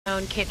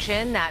Own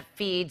kitchen that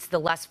feeds the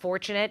less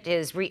fortunate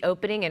is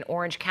reopening in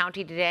Orange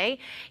County today.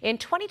 In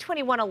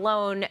 2021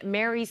 alone,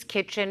 Mary's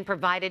Kitchen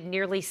provided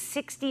nearly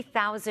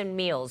 60,000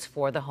 meals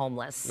for the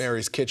homeless.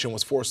 Mary's Kitchen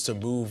was forced to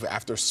move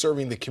after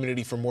serving the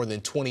community for more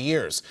than 20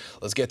 years.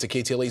 Let's get to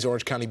KTLA's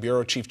Orange County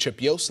Bureau Chief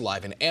Chip Yost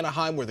live in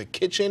Anaheim, where the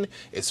kitchen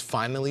is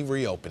finally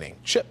reopening.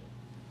 Chip.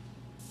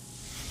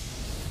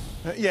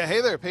 Yeah, hey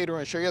there, Pedro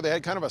and Sharia. They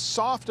had kind of a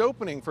soft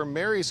opening for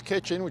Mary's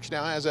Kitchen, which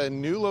now has a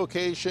new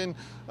location,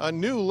 a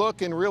new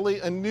look, and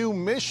really a new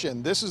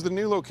mission. This is the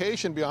new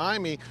location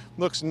behind me.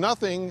 Looks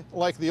nothing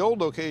like the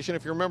old location.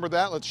 If you remember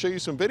that, let's show you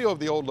some video of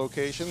the old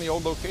location. The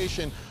old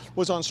location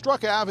was on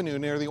Struck Avenue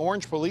near the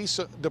Orange Police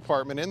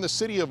Department in the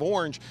city of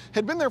Orange.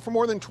 Had been there for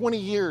more than 20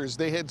 years.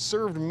 They had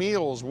served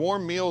meals,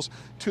 warm meals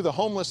to the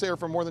homeless there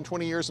for more than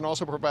 20 years and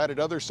also provided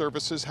other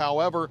services.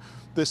 However,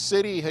 the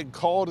city had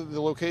called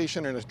the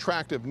location an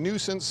attractive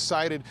nuisance,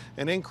 cited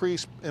an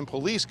increase in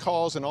police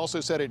calls, and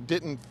also said it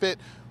didn't fit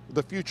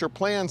the future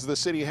plans the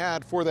city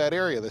had for that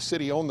area. The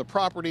city owned the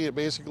property. It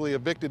basically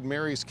evicted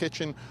Mary's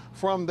Kitchen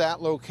from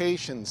that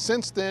location.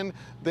 Since then,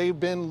 they've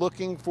been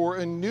looking for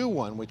a new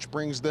one, which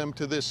brings them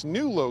to this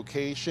new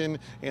location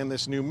and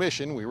this new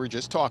mission we were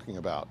just talking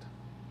about.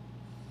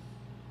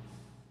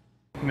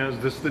 Now, is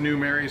this the new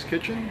Mary's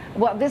Kitchen?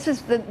 Well, this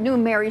is the new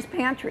Mary's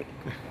Pantry.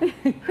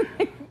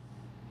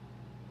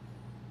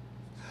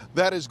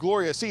 That is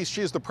Gloria Cease.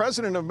 She is the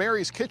president of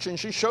Mary's Kitchen.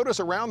 She showed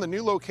us around the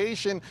new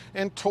location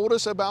and told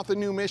us about the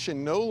new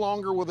mission. No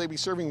longer will they be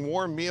serving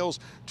warm meals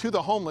to the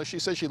homeless. She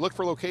says she looked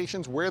for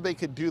locations where they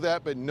could do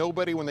that, but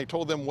nobody, when they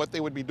told them what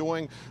they would be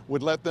doing,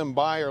 would let them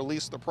buy or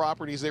lease the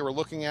properties they were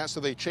looking at. So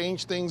they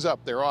changed things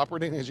up. They're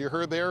operating, as you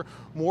heard there,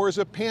 more as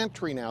a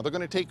pantry now. They're going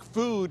to take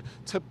food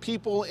to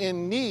people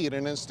in need.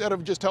 And instead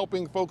of just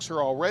helping folks who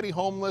are already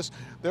homeless,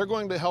 they're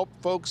going to help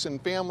folks and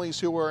families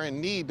who are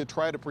in need to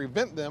try to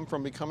prevent them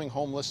from becoming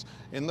homeless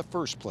in the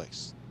first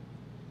place.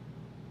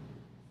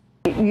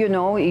 You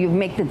know, you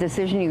make the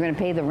decision, you're going to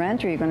pay the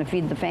rent or you're going to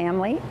feed the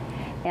family.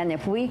 And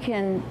if we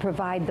can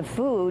provide the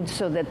food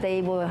so that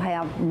they will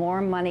have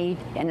more money,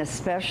 and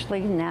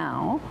especially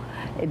now,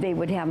 they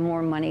would have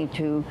more money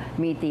to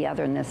meet the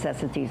other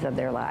necessities of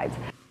their lives.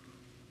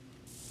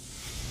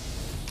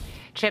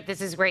 Chip,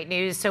 this is great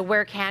news. So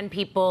where can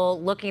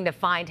people looking to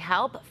find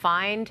help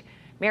find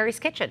Mary's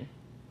Kitchen?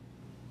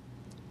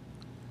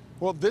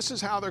 Well, this is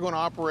how they're going to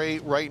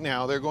operate right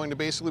now. They're going to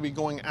basically be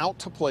going out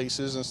to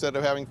places instead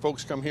of having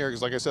folks come here,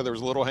 because like I said, there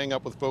was a little hang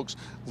up with folks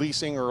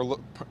leasing or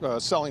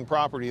selling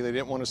property. They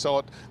didn't want to sell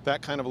it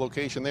that kind of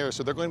location there.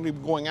 So they're going to be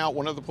going out.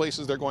 One of the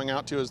places they're going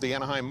out to is the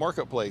Anaheim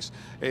Marketplace.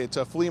 It's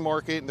a flea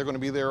market, and they're going to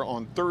be there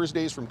on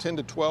Thursdays from 10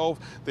 to 12.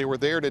 They were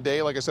there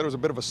today. Like I said, it was a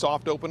bit of a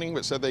soft opening,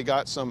 but said they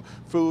got some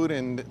food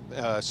and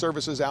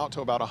services out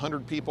to about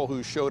 100 people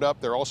who showed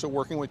up. They're also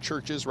working with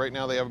churches. Right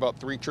now they have about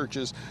 3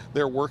 churches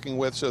they're working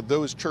with. So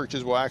those churches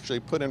will actually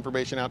put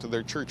information out to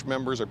their church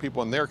members or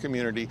people in their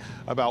community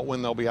about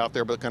when they'll be out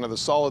there. But kind of the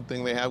solid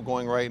thing they have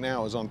going right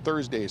now is on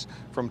Thursdays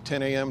from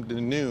 10 a.m. to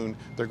noon,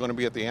 they're going to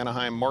be at the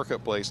Anaheim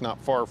Marketplace, not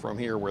far from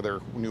here where their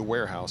new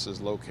warehouse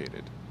is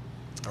located.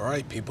 All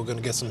right, people going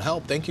to get some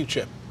help. Thank you,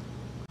 Chip.